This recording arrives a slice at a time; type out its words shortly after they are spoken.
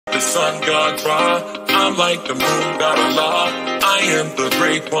the sun god Ra. I'm like the moon god Allah. I am the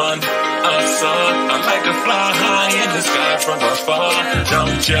great one, Asa. I like to fly high in the sky from afar,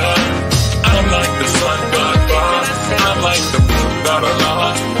 don't ya? I'm like the sun god Ra. I'm like the moon god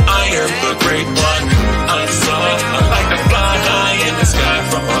Allah. I am the great one, Asa. I like to fly high in the sky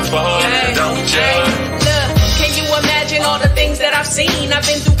from afar, don't ya? Can you imagine all the things that I've seen? I've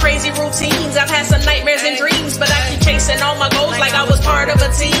been through crazy routines. I've had some nightmares and dreams, but I keep chasing all my goals like I was part of a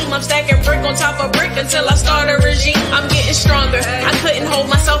team. I'm stacking brick on top of brick until I start a regime. I'm getting stronger. I couldn't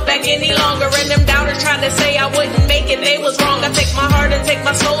hold myself back any longer, and them doubters tried to say I wouldn't make it. They was wrong. I take my heart and take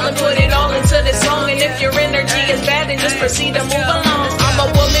my soul and put it all into this song. And if your energy is bad, then just proceed to move along. I'm a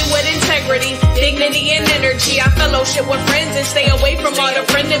woman with integrity, dignity, and energy. I fellowship with friends and stay away from all the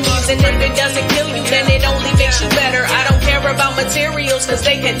frenemies. And if it doesn't kill you, then it only makes you better. I don't care about materials, cause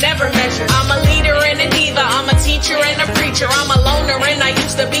they can never measure. I'm a leader and a diva, I'm a teacher and a preacher. I'm a loner and I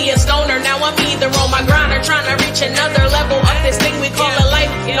used to be a stoner. Now I'm either on my grind or trying to reach another level of this thing we call a life.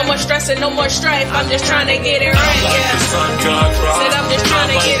 No more stress and no more strife, I'm just trying to get it right, yeah. Said I'm just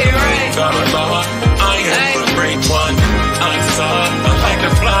trying to get it right. I am the great one, I like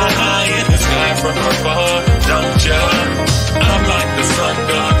to fly high in the sky from afar, don't ya? I'm like the sun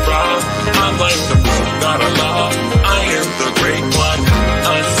god Ra. I'm like the moon god Allah. I am the great one,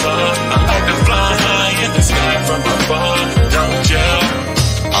 I like to fly high in the sky from afar, don't ya?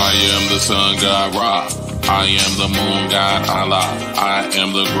 I am the sun god Ra. I am the moon god Allah. I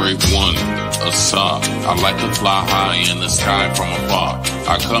am the great one, Asa. I like to fly high in the sky from afar.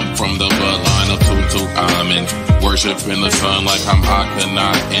 I come from the bloodline of Tutu Amen. Worshiping the sun like I'm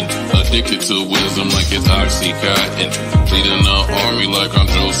Akhenaten. Addicted to wisdom like it's Oxycontin. Leading the army like I'm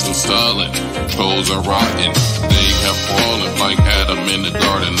Joseph Stalin. Toes are rotten. They have fallen like Adam in the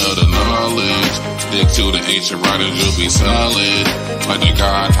garden of the knowledge. Stick to the ancient writers, you'll be solid. Like the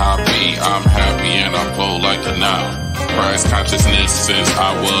God Happy, I'm happy and I flow like the Nile. Christ consciousness since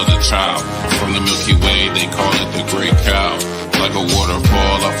I was a child. From the Milky Way, they call it the Great Cow. Like a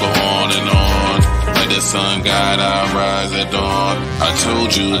waterfall, I flow on and on. Like the sun god, I rise at dawn. I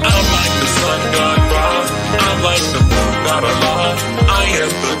told you, I'm like the sun god Ra. I'm like the moon god Allah. I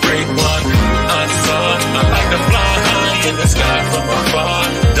am the great one, Asa. I like to fly high in the sky from afar,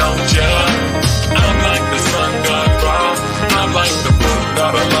 don't ya? I'm like the sun god Ra. I'm like the moon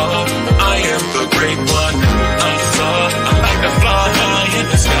god Allah. I am the great one, Asa. I like to fly high in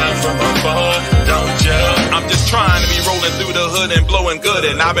the sky from afar, don't ya? I'm just trying to be rolling through the hood and blowing good,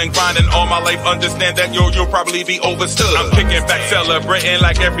 and I've been grinding all my life. Understand that you'll probably be overstood. I'm kicking back, celebrating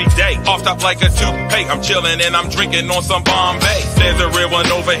like every day. Off top like a toupee. I'm chilling and I'm drinking on some Bombay. There's a real one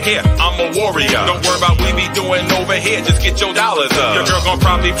over here. I'm a warrior. Don't worry about what we be doing over here. Just get your dollars up. Your girl gon'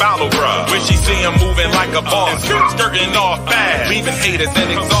 probably follow, bruh. When she see him moving like a boss, skirting off fast, leaving haters and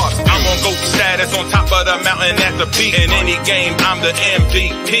exhaust. I'm on GOAT status on top of the mountain at the peak. In any game, I'm the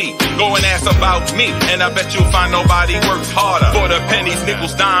MVP. Go and ask about me, and I bet you'll find nobody works harder for the pennies,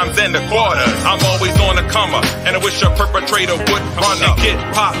 nickels, dimes, and the quarters. I'm always on the come up, and I wish a perpetrator would run up and get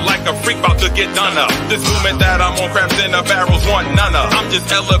popped like a freak about to get done up. This movement that I'm on, crabs in the barrels want none of. I'm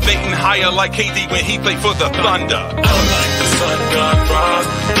just elevating higher like KD when he played for the Thunder. I'm like the sun god Ra.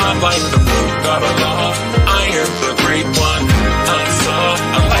 I'm like the moon god Allah. I am the great one, Asa.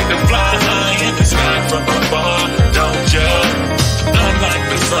 I like to fly high in the sky from afar, don't ya? I'm like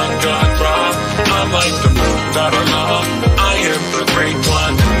the sun god Ra. I'm like the moon god Allah. I am the great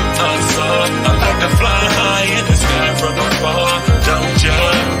one, Asa. I like to fly high in the sky from afar, don't ya?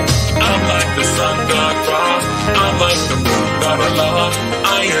 I'm like the sun god Ra. I'm like the moon god Allah.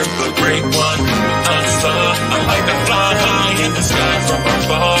 I am the great one, Asa. I like to fly high in the sky from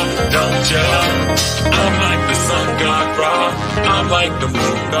afar, don't ya? I'm like the sun god Ra. I'm like the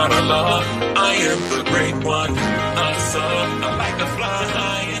moon god Allah. I am the great one, Asa. I like to fly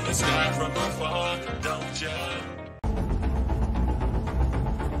high in the sky from afar, don't ya?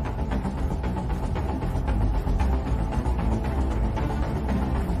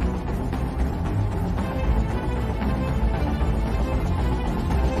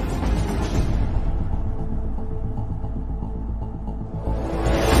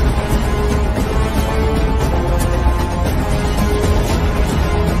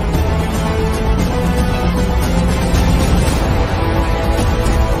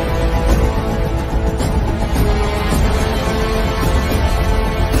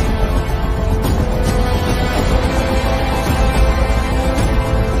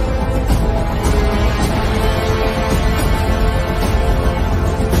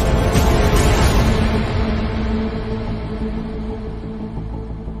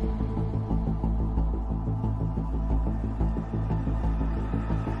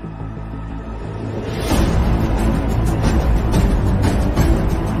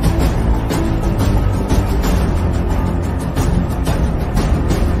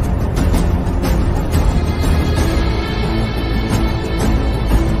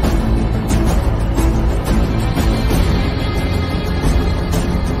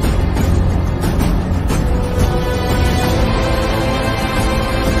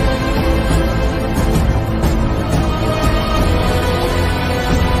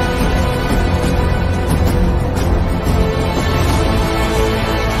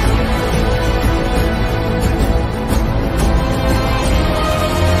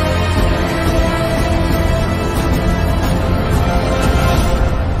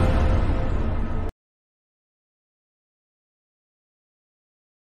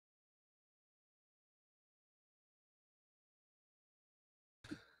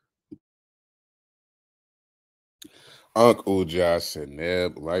 Unc Uja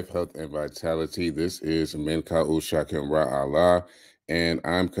Seneb, Life, Health, and Vitality. This is Menka Ushakim Ra Allah, and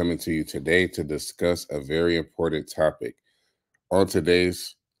I'm coming to you today to discuss a very important topic. On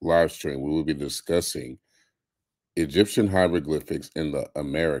today's live stream, we will be discussing Egyptian hieroglyphics in the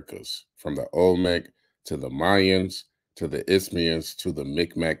Americas, from the Olmec to the Mayans to the Isthmians to the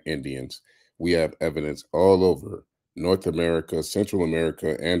Micmac Indians. We have evidence all over North America, Central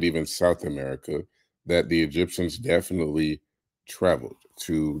America, and even South America that the Egyptians definitely traveled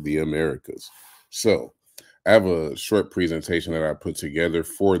to the Americas. So, I have a short presentation that I put together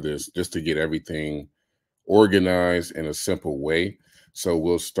for this just to get everything organized in a simple way. So,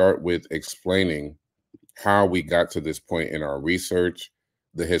 we'll start with explaining how we got to this point in our research,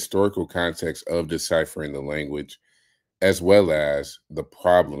 the historical context of deciphering the language, as well as the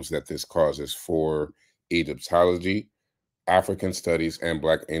problems that this causes for Egyptology, African studies, and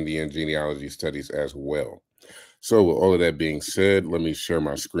Black Indian genealogy studies as well. So with all of that being said, let me share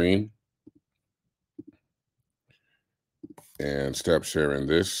my screen and stop sharing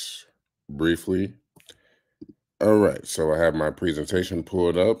this briefly. All right, so I have my presentation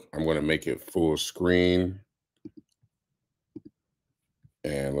pulled up. I'm going to make it full screen.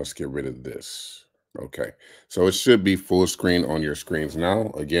 And let's get rid of this. Okay, so it should be full screen on your screens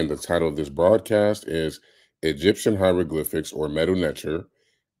now. Again, the title of this broadcast is Egyptian Hieroglyphics or Medu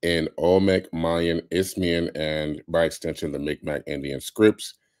in Olmec, Mayan, Isthmian, and by extension, the Micmac Indian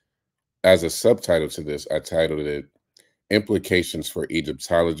scripts. As a subtitle to this, I titled it Implications for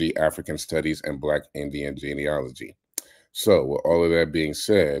Egyptology, African Studies, and Black Indian Genealogy. So with all of that being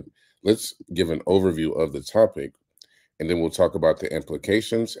said, let's give an overview of the topic, and then we'll talk about the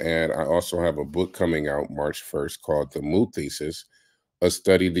implications. And I also have a book coming out March 1st called The Mu Thesis, a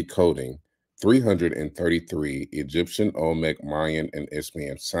study decoding 333 Egyptian, Olmec, Mayan, and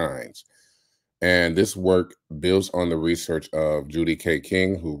Isthmian signs. And this work builds on the research of Judy K.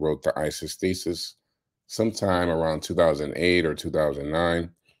 King, who wrote the ISIS thesis sometime around 2008 or 2009.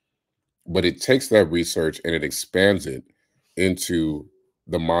 But it takes that research and it expands it into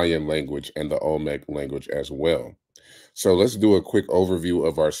the Mayan language and the Olmec language as well. So let's do a quick overview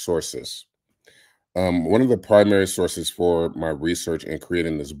of our sources. One of the primary sources for my research in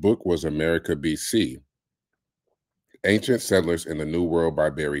creating this book was America, BC, Ancient Settlers in the New World by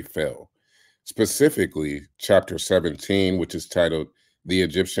Barry Fell. Specifically, chapter 17, which is titled The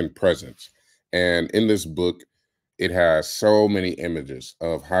Egyptian Presence. And in this book, it has so many images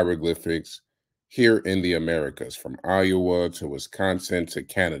of hieroglyphics here in the Americas, from Iowa to Wisconsin to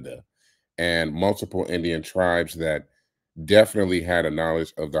Canada, and multiple Indian tribes that definitely had a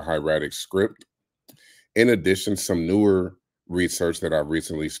knowledge of the hieratic script. In addition, some newer research that I've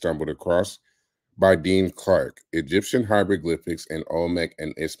recently stumbled across by Dean Clarke, Egyptian Hieroglyphics in Olmec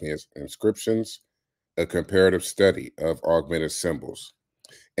and Isthmian Inscriptions, a comparative study of augmented symbols.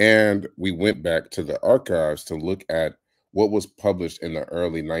 And we went back to the archives to look at what was published in the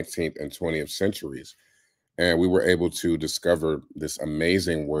early 19th and 20th centuries. And we were able to discover this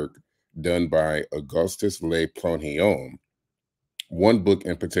amazing work done by Augustus Le Plongeon. One book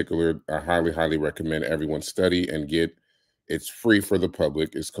in particular, I highly recommend everyone study and get. It's free for the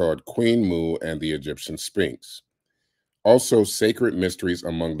public. It's called Queen Mu and the Egyptian Sphinx. Also, Sacred Mysteries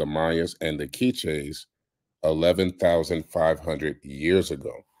Among the Mayas and the Quiches, 11,500 years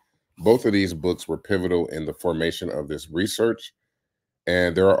ago. Both of these books were pivotal in the formation of this research,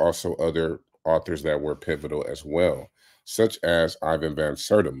 and there are also other authors that were pivotal as well, such as Ivan van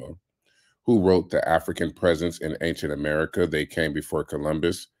Sertima, who wrote The African Presence in Ancient America. They came before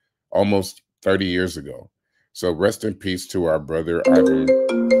Columbus almost 30 years ago. So rest in peace to our brother Ivan.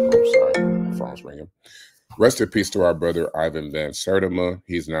 I'm sorry, my phone's ringing. Rest in peace to our brother Ivan van Sertima.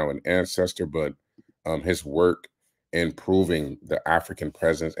 He's now an ancestor, but his work in proving the African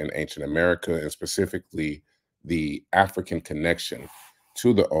presence in ancient America, and specifically the African connection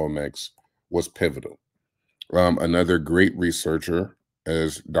to the Olmecs, was pivotal. Another great researcher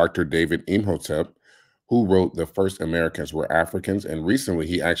is Dr. David Imhotep, who wrote The First Americans Were Africans, and recently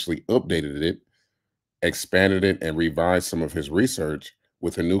he actually updated it, expanded it, and revised some of his research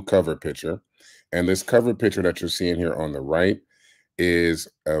with a new cover picture. And this cover picture that you're seeing here on the right is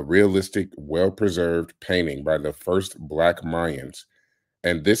a realistic, well-preserved painting by the first Black Mayans.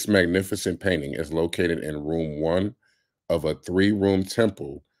 And this magnificent painting is located in room 1 of a 3-room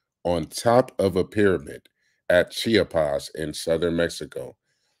temple on top of a pyramid at Chiapas in southern Mexico,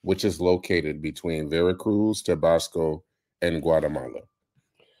 which is located between Veracruz, Tabasco, and Guatemala.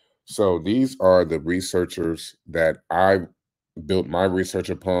 So these are the researchers that I built my research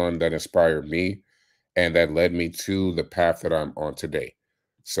upon, that inspired me, and that led me to the path that I'm on today.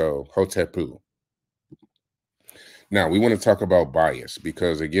 So Hotepu. Now, we want to talk about bias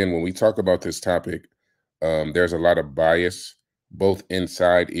because, again, when we talk about this topic, there's a lot of bias both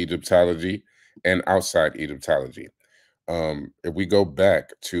inside Egyptology and outside Egyptology. If we go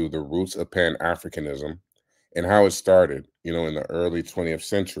back to the roots of Pan-Africanism and how it started, in the early 20th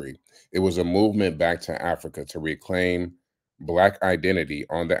century, it was a movement back to Africa to reclaim Black identity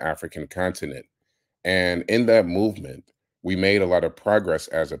on the African continent. And in that movement, we made a lot of progress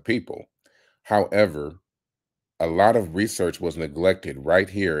as a people. However, a lot of research was neglected right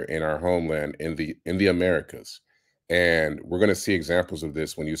here in our homeland in the Americas. And we're going to see examples of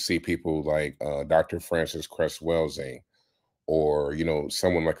this when you see people like Dr. Francis Cress Welsing, or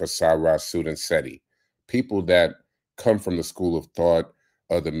someone like Osiris and Set, people that come from the school of thought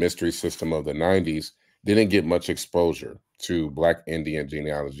of the mystery system of the 90s didn't get much exposure to Black Indian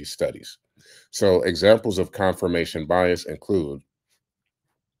genealogy studies. So examples of confirmation bias include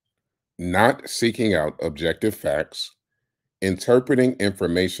not seeking out objective facts, interpreting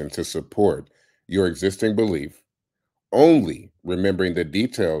information to support your existing belief, only remembering the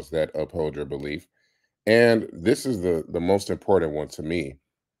details that uphold your belief, and this is the most important one to me,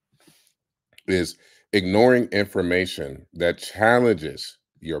 is ignoring information that challenges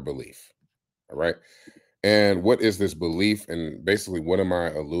your belief. All right. And what is this belief? And basically, what am I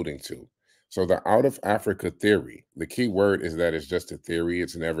alluding to? So the out of Africa theory, the key word is that it's just a theory.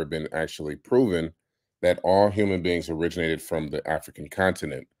 It's never been actually proven that all human beings originated from the African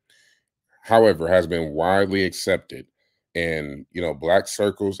continent. However, has been widely accepted in Black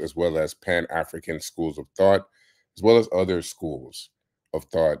circles as well as Pan-African schools of thought, as well as other schools of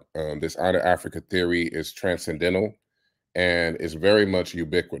thought. This out of Africa theory is transcendental and is very much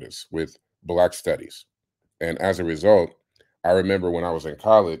ubiquitous with Black studies. And as a result, I remember when I was in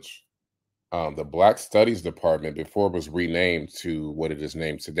college, the Black Studies department, before it was renamed to what it is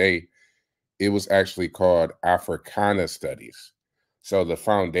named today, it was actually called Africana Studies. So the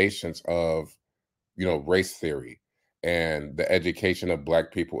foundations of, race theory and the education of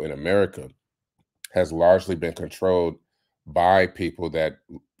Black people in America has largely been controlled by people that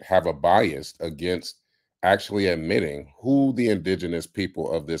have a bias against actually admitting who the indigenous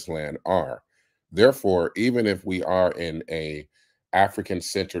people of this land are. Therefore, even if we are in a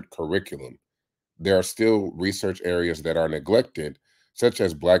African-centered curriculum, there are still research areas that are neglected, such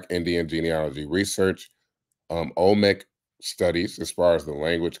as Black Indian genealogy research, Olmec studies as far as the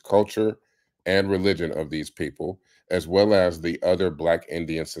language, culture, and religion of these people, as well as the other Black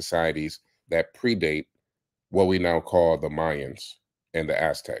Indian societies that predate what we now call the Mayans and the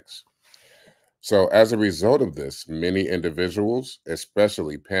Aztecs. So as a result of this, many individuals,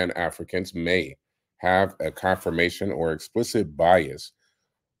 especially Pan-Africans, may have a confirmation or explicit bias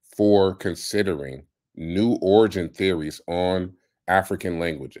for considering new origin theories on African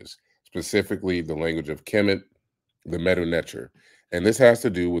languages, specifically the language of Kemet, the Medu. And this has to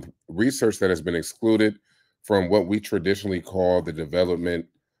do with research that has been excluded from what we traditionally call the development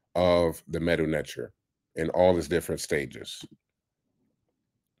of the Medu in all its different stages.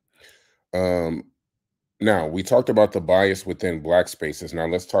 Now, we talked about the bias within Black spaces. Now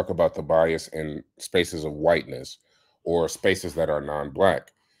let's talk about the bias in spaces of whiteness or spaces that are non-Black.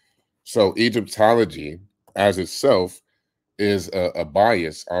 So Egyptology as itself is a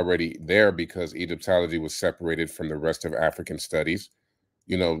bias already there because Egyptology was separated from the rest of African studies.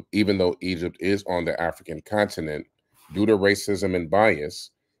 Even though Egypt is on the African continent, due to racism and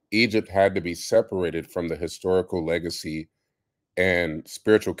bias, Egypt had to be separated from the historical legacy and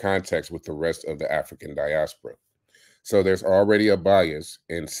spiritual context with the rest of the African diaspora. So there's already a bias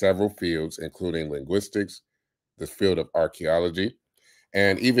in several fields, including linguistics, the field of archaeology,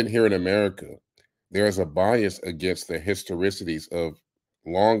 and even here in America, there is a bias against the historicities of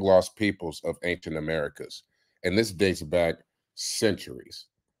long lost peoples of ancient Americas. And this dates back centuries,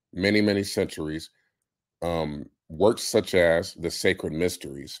 many, many centuries. Works such as the Sacred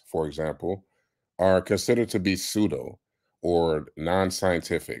Mysteries, for example, are considered to be pseudo or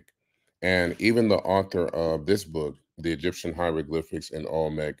non-scientific. And even the author of this book, The Egyptian Hieroglyphics and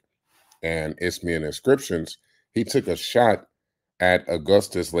Olmec and Isthmian Inscriptions, he took a shot at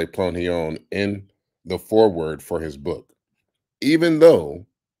Augustus Le Plongeon in the foreword for his book. Even though,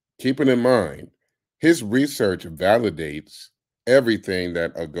 keeping in mind, his research validates everything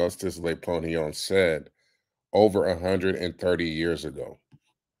that Augustus Le Plongeon said over 130 years ago.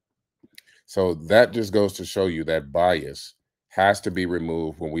 So that just goes to show you that bias has to be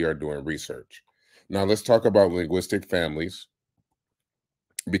removed when we are doing research. Now let's talk about linguistic families,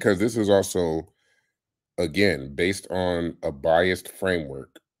 because this is also, again, based on a biased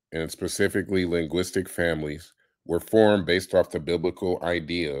framework, and specifically linguistic families were formed based off the biblical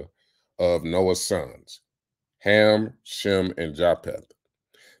idea of Noah's sons, Ham, Shem, and Japheth.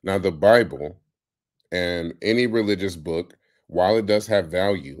 Now, the Bible and any religious book, while it does have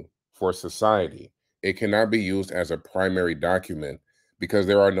value for society, it cannot be used as a primary document because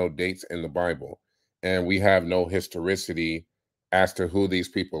there are no dates in the Bible. And we have no historicity as to who these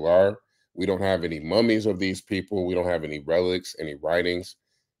people are. We don't have any mummies of these people. We don't have any relics, any writings,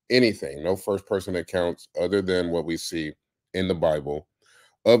 anything. No first-person accounts other than what we see in the Bible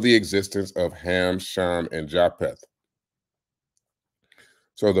of the existence of Ham, Shem, and Japheth.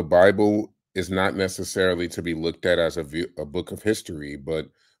 So the Bible is not necessarily to be looked at as a book of history, but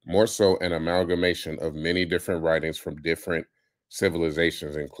more so an amalgamation of many different writings from different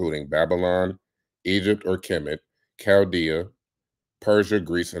civilizations, including Babylon, Egypt or Kemet, Chaldea, Persia,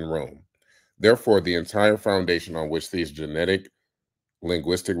 Greece, and Rome. Therefore, the entire foundation on which these genetic,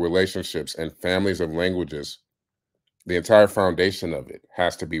 linguistic relationships and families of languages, the entire foundation of it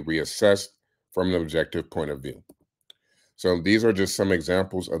has to be reassessed from an objective point of view. So these are just some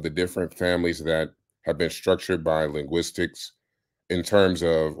examples of the different families that have been structured by linguistics in terms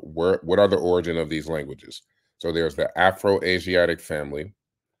of what are the origin of these languages. So there's the Afro-Asiatic family,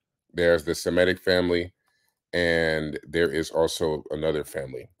 there's the Semitic family, and there is also another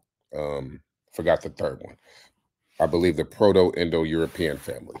family. Forgot the third one. I believe the Proto-Indo-European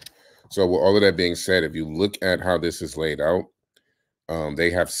family. So with all of that being said, if you look at how this is laid out,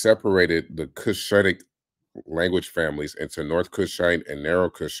 they have separated the Cushitic language families into North Kushite and Narrow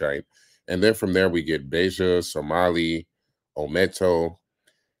Kushite. And then from there, we get Beja, Somali, Ometo.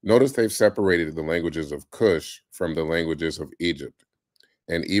 Notice they've separated the languages of Kush from the languages of Egypt.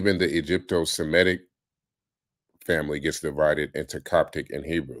 And even the Egypto-Semitic family gets divided into Coptic and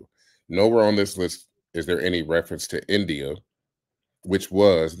Hebrew. Nowhere on this list is there any reference to India, which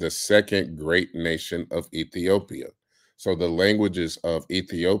was the second great nation of Ethiopia. So the languages of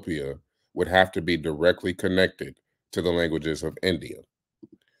Ethiopia would have to be directly connected to the languages of India.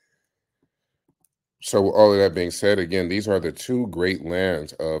 So all of that being said, again, these are the two great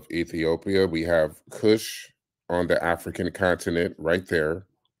lands of Ethiopia. We have Kush on the African continent right there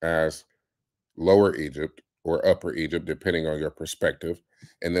as Lower Egypt or Upper Egypt, depending on your perspective.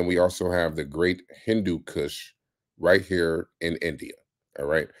 And then we also have the great Hindu Kush right here in India. All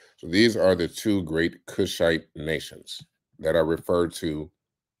right. So these are the two great Kushite nations that are referred to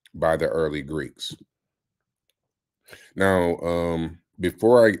by the early Greeks. Now,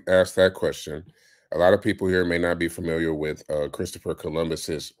 before I ask that question, a lot of people here may not be familiar with Christopher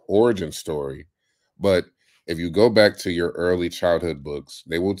Columbus's origin story, but if you go back to your early childhood books,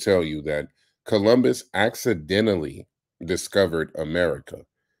 they will tell you that Columbus accidentally discovered America,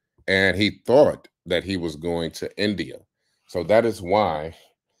 and he thought that he was going to India. So that is why,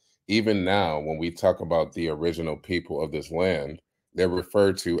 even now, when we talk about the original people of this land, they're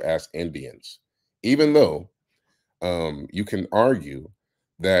referred to as Indians, even though you can argue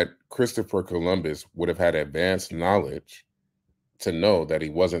that Christopher Columbus would have had advanced knowledge to know that he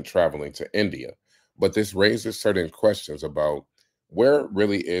wasn't traveling to India. But this raises certain questions about where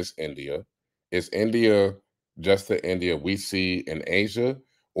really is India? Is India just the India we see in Asia,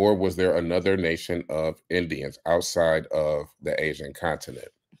 or was there another nation of Indians outside of the Asian continent?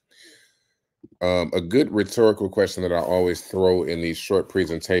 A good rhetorical question that I always throw in these short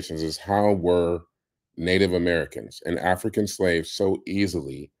presentations is, how were Native Americans and African slaves so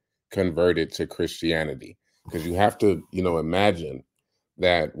easily converted to Christianity? Because you have to, imagine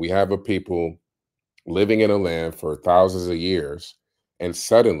that we have a people living in a land for thousands of years, and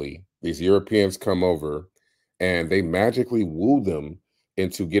suddenly these Europeans come over and they magically woo them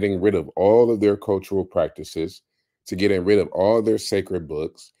into getting rid of all of their cultural practices, to getting rid of all of their sacred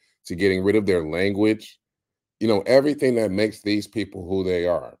books, to getting rid of their language. Everything that makes these people who they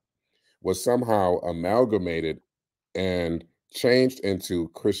are was somehow amalgamated and changed into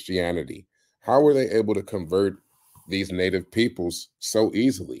Christianity. How were they able to convert these native peoples so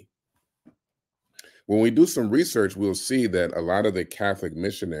easily? When we do some research, we'll see that a lot of the Catholic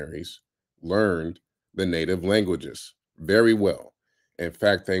missionaries learned the native languages very well. In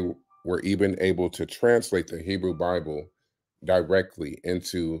fact, they were even able to translate the Hebrew Bible directly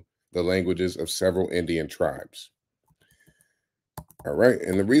into the languages of several Indian tribes. All right.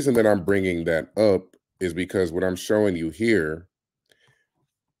 And the reason that I'm bringing that up is because what I'm showing you here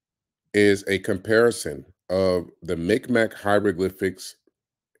is a comparison of the Micmac hieroglyphics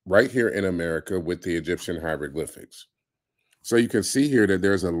right here in America with the Egyptian hieroglyphics. So you can see here that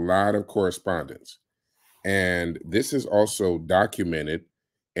there's a lot of correspondence. And this is also documented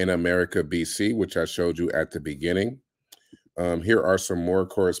in America BC, which I showed you at the beginning. Here are some more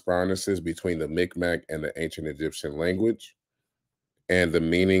correspondences between the Micmac and the ancient Egyptian language. And the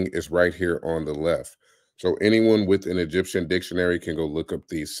meaning is right here on the left. So anyone with an Egyptian dictionary can go look up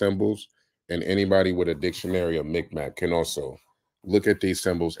these symbols, and anybody with a dictionary of Micmac can also look at these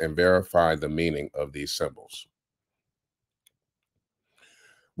symbols and verify the meaning of these symbols.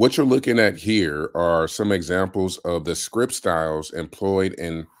 What you're looking at here are some examples of the script styles employed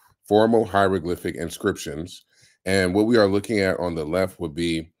in formal hieroglyphic inscriptions. And what we are looking at on the left would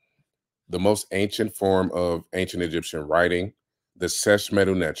be the most ancient form of ancient Egyptian writing, the Sesh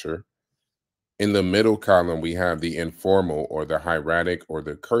Medu Neter. In the middle column, we have the informal or the hieratic or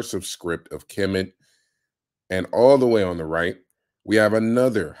the cursive script of Kemet. And all the way on the right, we have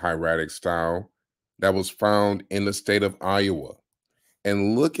another hieratic style that was found in the state of Iowa.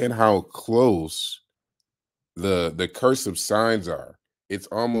 And look at how close the cursive signs are. It's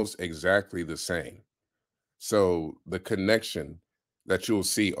almost exactly the same. So the connection that you'll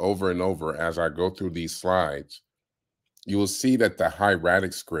see over and over as I go through these slides, you will see that the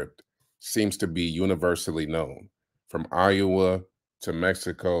hieratic script seems to be universally known, from Iowa to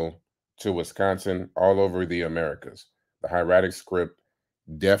Mexico to Wisconsin, all over the Americas. The hieratic script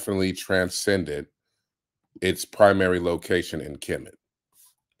definitely transcended its primary location in Kemet.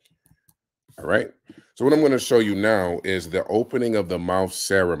 All right. So what I'm going to show you now is the opening of the mouth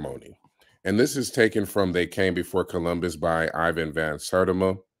ceremony. And this is taken from They Came Before Columbus by Ivan van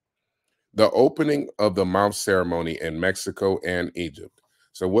Sertima. The opening of the mouth ceremony in Mexico and Egypt.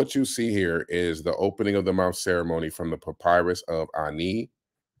 So what you see here is the opening of the mouth ceremony from the papyrus of Ani.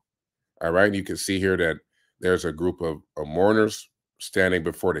 All right. You can see here that there's a group of mourners standing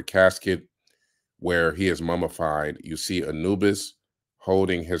before the casket where he is mummified. You see Anubis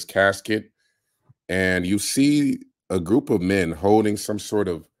holding his casket. And you see a group of men holding some sort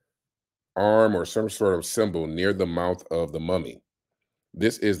of arm or some sort of symbol near the mouth of the mummy.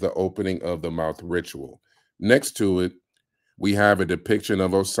 This is the opening of the mouth ritual. Next to it, we have a depiction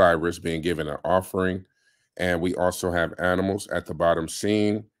of Osiris being given an offering. And we also have animals at the bottom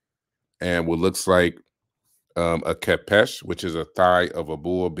scene. And what looks like a kepesh, which is a thigh of a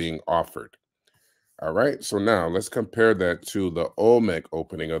bull being offered. All right, so now let's compare that to the Olmec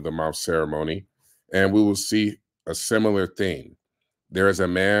opening of the mouth ceremony. And we will see a similar theme. There is a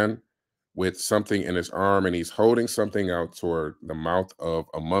man with something in his arm, and he's holding something out toward the mouth of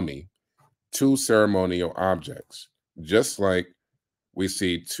a mummy, two ceremonial objects, just like we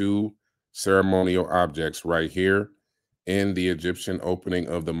see two ceremonial objects right here in the Egyptian opening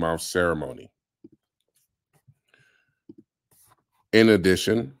of the mouth ceremony. In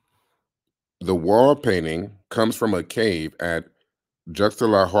addition, the wall painting comes from a cave at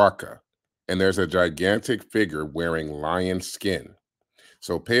Juxtalarhuaca, and there's a gigantic figure wearing lion skin.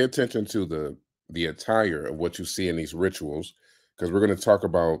 So pay attention to the attire of what you see in these rituals, because we're going to talk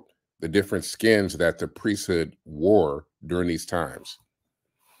about the different skins that the priesthood wore during these times.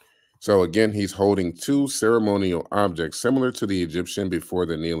 So again, he's holding two ceremonial objects similar to the Egyptian before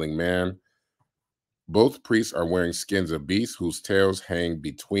the kneeling man. Both priests are wearing skins of beasts whose tails hang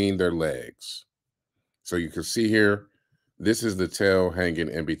between their legs. So you can see here, this is the tail hanging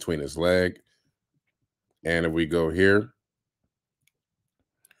in between his leg. And if we go here,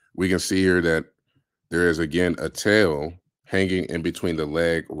 we can see here that there is, again, a tail hanging in between the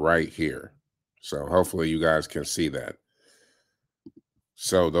leg right here. So hopefully you guys can see that.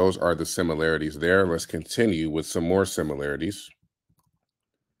 So those are the similarities there. Let's continue with some more similarities.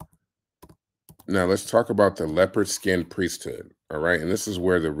 Now let's talk about the leopard skin priesthood. All right. And this is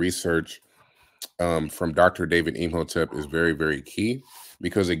where the research from Dr. David Imhotep is very, very key,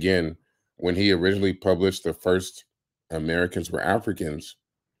 because again, when he originally published The First Americans Were Africans,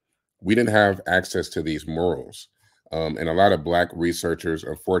 we didn't have access to these murals. And a lot of Black researchers,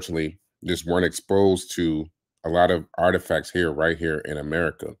 unfortunately, just weren't exposed to a lot of artifacts here, right here in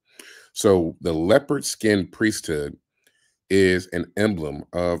America. So the leopard skin priesthood is an emblem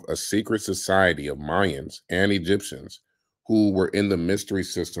of a secret society of Mayans and Egyptians who were in the mystery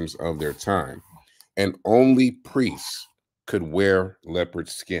systems of their time. And only priests could wear leopard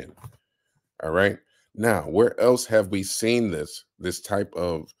skin. All right. Now, where else have we seen this type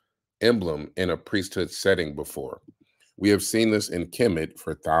of emblem in a priesthood setting before? We have seen this in Kemet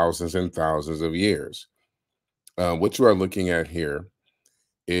for thousands and thousands of years. What you are looking at here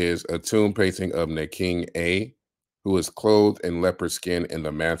is a tomb painting of King A, who is clothed in leopard skin in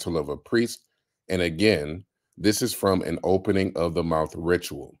the mantle of a priest. And again, this is from an opening of the mouth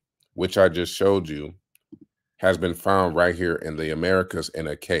ritual, which I just showed you has been found right here in the Americas in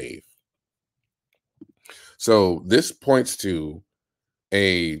a cave. So this points to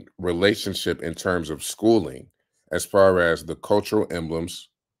a relationship in terms of schooling, as far as the cultural emblems,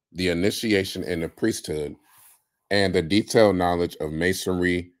 the initiation in the priesthood, and the detailed knowledge of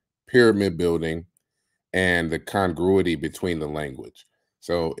masonry, pyramid building, and the congruity between the language.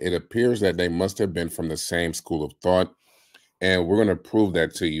 So it appears that they must have been from the same school of thought. And we're going to prove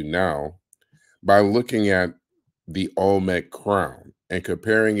that to you now by looking at the Olmec crown and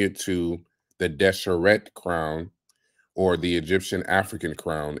comparing it to the Desheret crown or the Egyptian African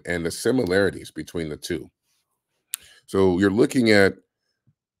crown and the similarities between the two. So you're looking at,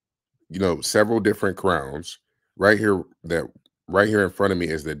 several different crowns right here. That right here in front of me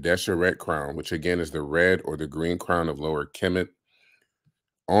is the Desheret crown, which again is the red or the green crown of Lower Kemet.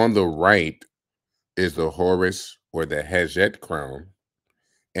 On the right is the Horus or the Hejet crown.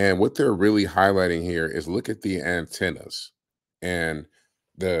 And what they're really highlighting here is look at the antennas and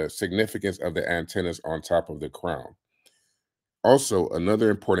the significance of the antennas on top of the crown. Also, another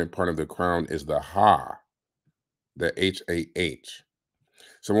important part of the crown is the Ha, the H-A-H.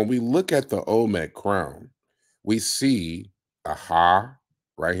 So when we look at the Olmec crown, we see a Ha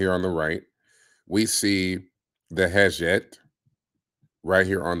right here on the right. We see the Hejet right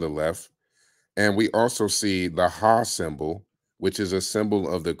here on the left. And we also see the Ha symbol, which is a symbol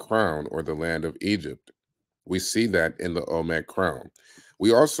of the crown or the land of Egypt. We see that in the Olmec crown.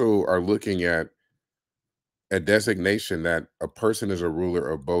 We also are looking at a designation that a person is a ruler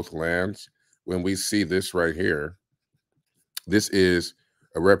of both lands. When we see this right here, this is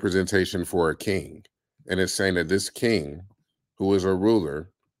a representation for a king. And it's saying that this king, who is a ruler,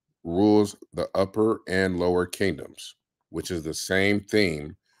 rules the upper and lower kingdoms, which is the same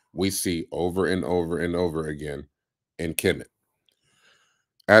theme we see over and over and over again in Kemet.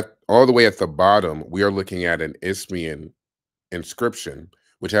 All the way at the bottom, we are looking at an Isthmian inscription,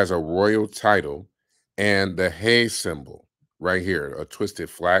 which has a royal title and the hay symbol right here, a twisted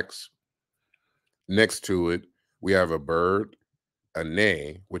flax. Next to it, we have a bird, a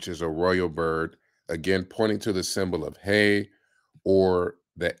nay, which is a royal bird, again pointing to the symbol of hay or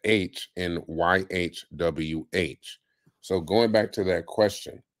the H in YHWH. So going back to that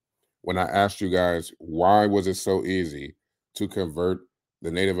question, when I asked you guys, why was it so easy to convert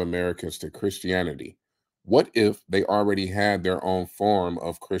the Native Americans to Christianity? What if they already had their own form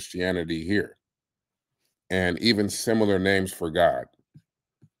of Christianity here and even similar names for God?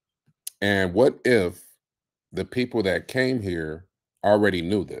 And what if the people that came here already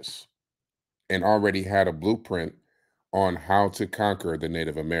knew this and already had a blueprint on how to conquer the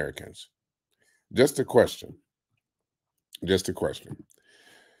Native Americans? Just a question. Just a question.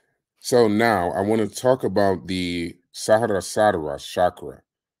 So now I want to talk about the Sahasrara chakra,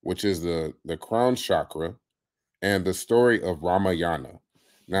 which is the crown chakra, and the story of Ramayana.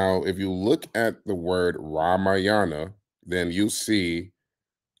 Now, if you look at the word Ramayana, then you see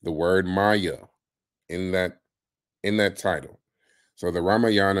the word Maya in that title. So the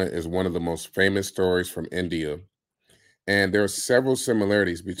Ramayana is one of the most famous stories from India, and there are several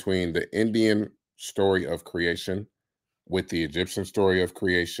similarities between the Indian story of creation with the Egyptian story of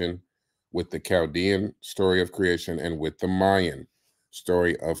creation, with the Chaldean story of creation, and with the Mayan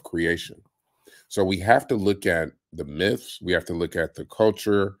story of creation. So we have to look at the myths, we have to look at the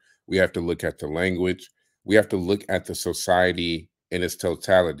culture, we have to look at the language, we have to look at the society in its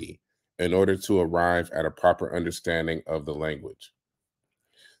totality in order to arrive at a proper understanding of the language.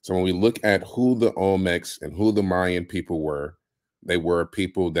 So when we look at who the Olmecs and who the Mayan people were, they were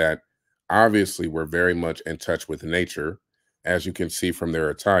people that obviously were very much in touch with nature. As you can see from their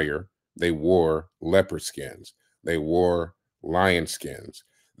attire, they wore leopard skins, they wore lion skins,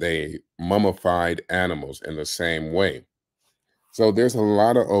 they mummified animals in the same way. So there's a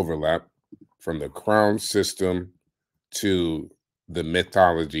lot of overlap from the crown system to the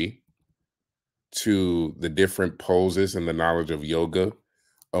mythology to the different poses and the knowledge of yoga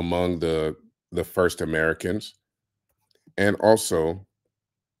among the first Americans. And also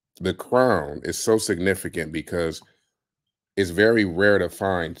the crown is so significant because it's very rare to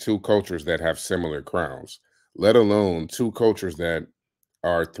find two cultures that have similar crowns, let alone two cultures that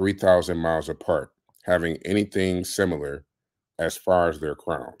are 3,000 miles apart, having anything similar as far as their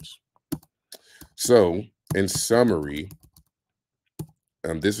crowns. So, in summary,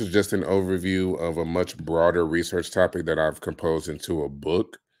 this is just an overview of a much broader research topic that I've composed into a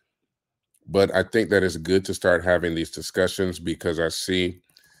book. But I think that it's good to start having these discussions because I see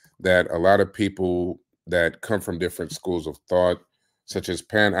that a lot of people that come from different schools of thought, such as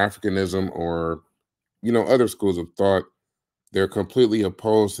Pan-Africanism or, other schools of thought, they're completely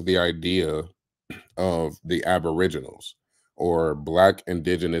opposed to the idea of the Aboriginals or Black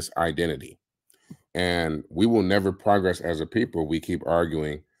indigenous identity. And we will never progress as a people. We keep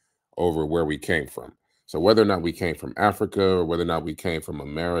arguing over where we came from. So whether or not we came from Africa or whether or not we came from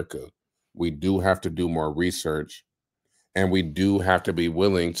America, we do have to do more research, and we do have to be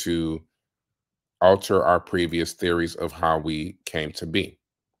willing to alter our previous theories of how we came to be.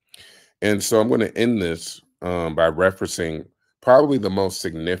 And so I'm going to end this by referencing probably the most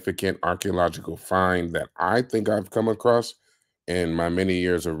significant archaeological find that I think I've come across in my many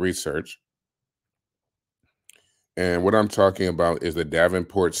years of research. And what I'm talking about is the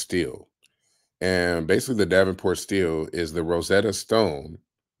Davenport stele. And basically, the Davenport stele is the Rosetta Stone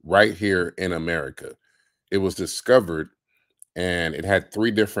right here in America. It was discovered and it had 3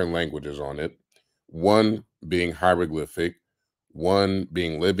 different languages on it, one being hieroglyphic, one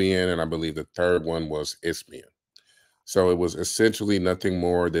being Libyan, and I believe the third one was Isthmian. So it was essentially nothing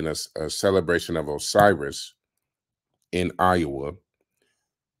more than a celebration of Osiris in Iowa.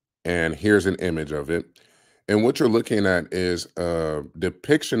 And here's an image of it. And what you're looking at is a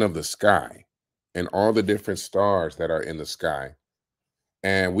depiction of the sky and all the different stars that are in the sky.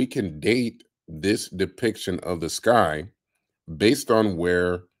 And we can date this depiction of the sky based on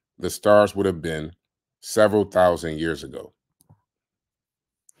where the stars would have been several thousand years ago.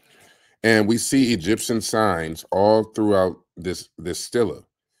 And we see Egyptian signs all throughout this stela.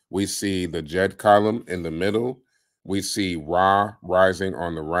 We see the Jet column in the middle. We see Ra rising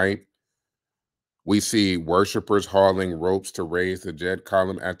on the right. We see worshipers hauling ropes to raise the Jet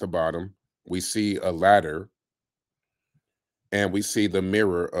column at the bottom. We see a ladder. And we see the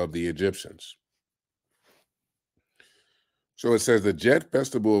mirror of the Egyptians. So it says the Jet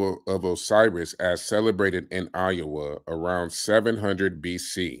Festival of Osiris as celebrated in Iowa around 700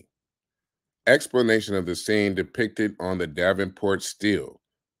 BC. Explanation of the scene depicted on the Davenport stele.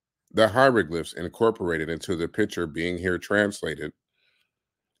 The hieroglyphs incorporated into the picture being here translated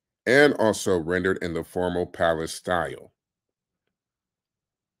and also rendered in the formal palace style.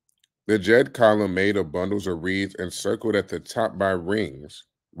 The Jet column made of bundles of reeds encircled at the top by rings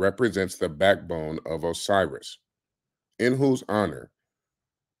represents the backbone of Osiris, in whose honor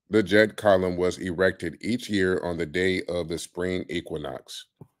the Jet column was erected each year on the day of the spring equinox.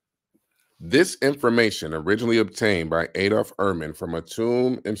 This information, originally obtained by Adolf Ehrman from a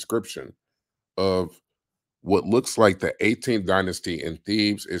tomb inscription of what looks like the 18th dynasty in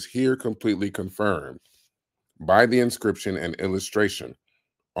Thebes, is here completely confirmed by the inscription and illustration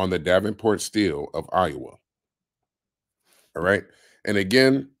on the Davenport stele of Iowa. All right. And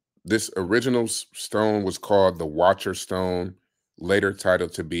again, this original stone was called the Watcher Stone, later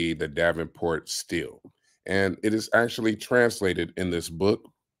titled to be the Davenport stele. And it is actually translated in this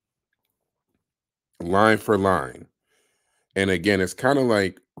book, line for line. And again, it's kind of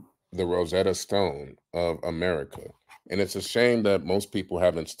like the Rosetta Stone of America. And it's a shame that most people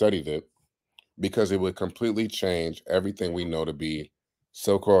haven't studied it, because it would completely change everything we know to be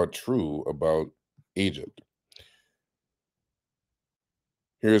so-called true about Egypt.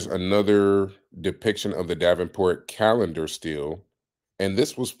 Here's another depiction of the Davenport calendar stele. And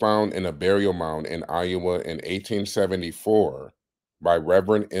this was found in a burial mound in Iowa in 1874 by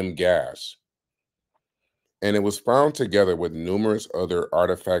Reverend M. Gass. And it was found together with numerous other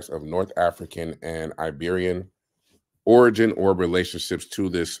artifacts of North African and Iberian origin or relationships to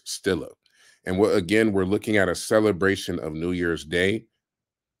this stela. And again, we're looking at a celebration of New Year's Day,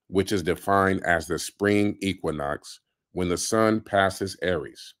 which is defined as the spring equinox when the sun passes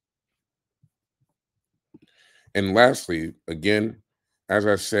Aries. And lastly, again, as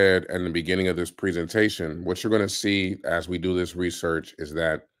I said in the beginning of this presentation, what you're going to see as we do this research is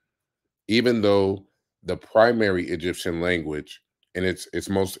that even though the primary Egyptian language in its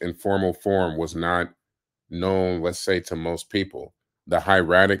most informal form was not known, let's say, to most people, the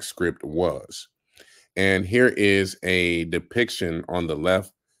hieratic script was. And here is a depiction on the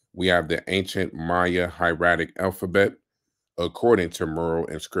left. We have the ancient Maya hieratic alphabet according to mural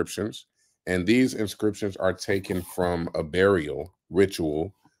inscriptions. And these inscriptions are taken from a burial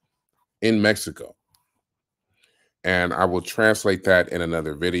ritual in Mexico. And I will translate that in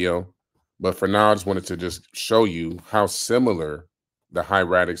another video. But for now, I just wanted to just show you how similar the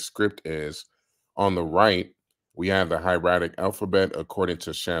hieratic script is. On the right, we have the hieratic alphabet according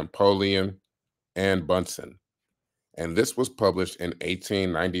to Champollion and Bunsen. And this was published in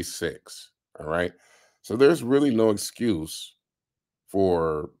 1896. All right. So there's really no excuse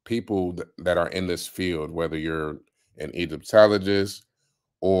for people that are in this field, whether you're an Egyptologist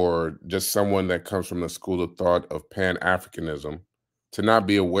or just someone that comes from the school of thought of Pan-Africanism, to not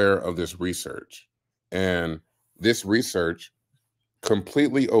be aware of this research. And this research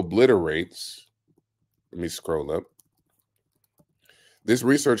completely obliterates, let me scroll up. This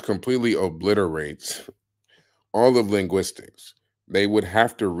research completely obliterates all of linguistics. They would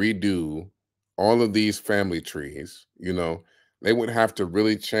have to redo all of these family trees, they would have to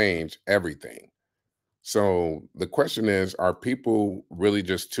really change everything. So the question is, are people really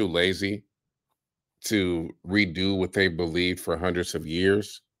just too lazy to redo what they believed for hundreds of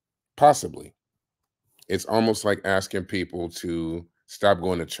years? Possibly. It's almost like asking people to stop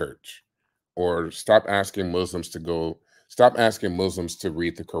going to church, or stop asking Muslims to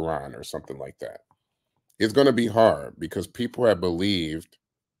read the Quran or something like that. It's going to be hard because people have believed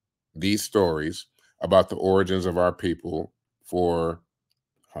these stories about the origins of our people for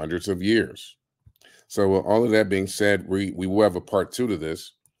hundreds of years. So with all of that being said, we will have a part 2 to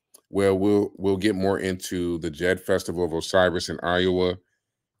this, where we'll get more into the Jed Festival of Osiris in Iowa,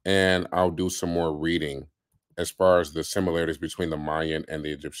 and I'll do some more reading as far as the similarities between the Mayan and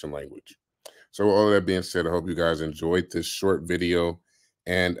the Egyptian language. So with all of that being said, I hope you guys enjoyed this short video,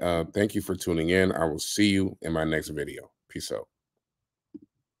 and thank you for tuning in. I will see you in my next video. Peace out.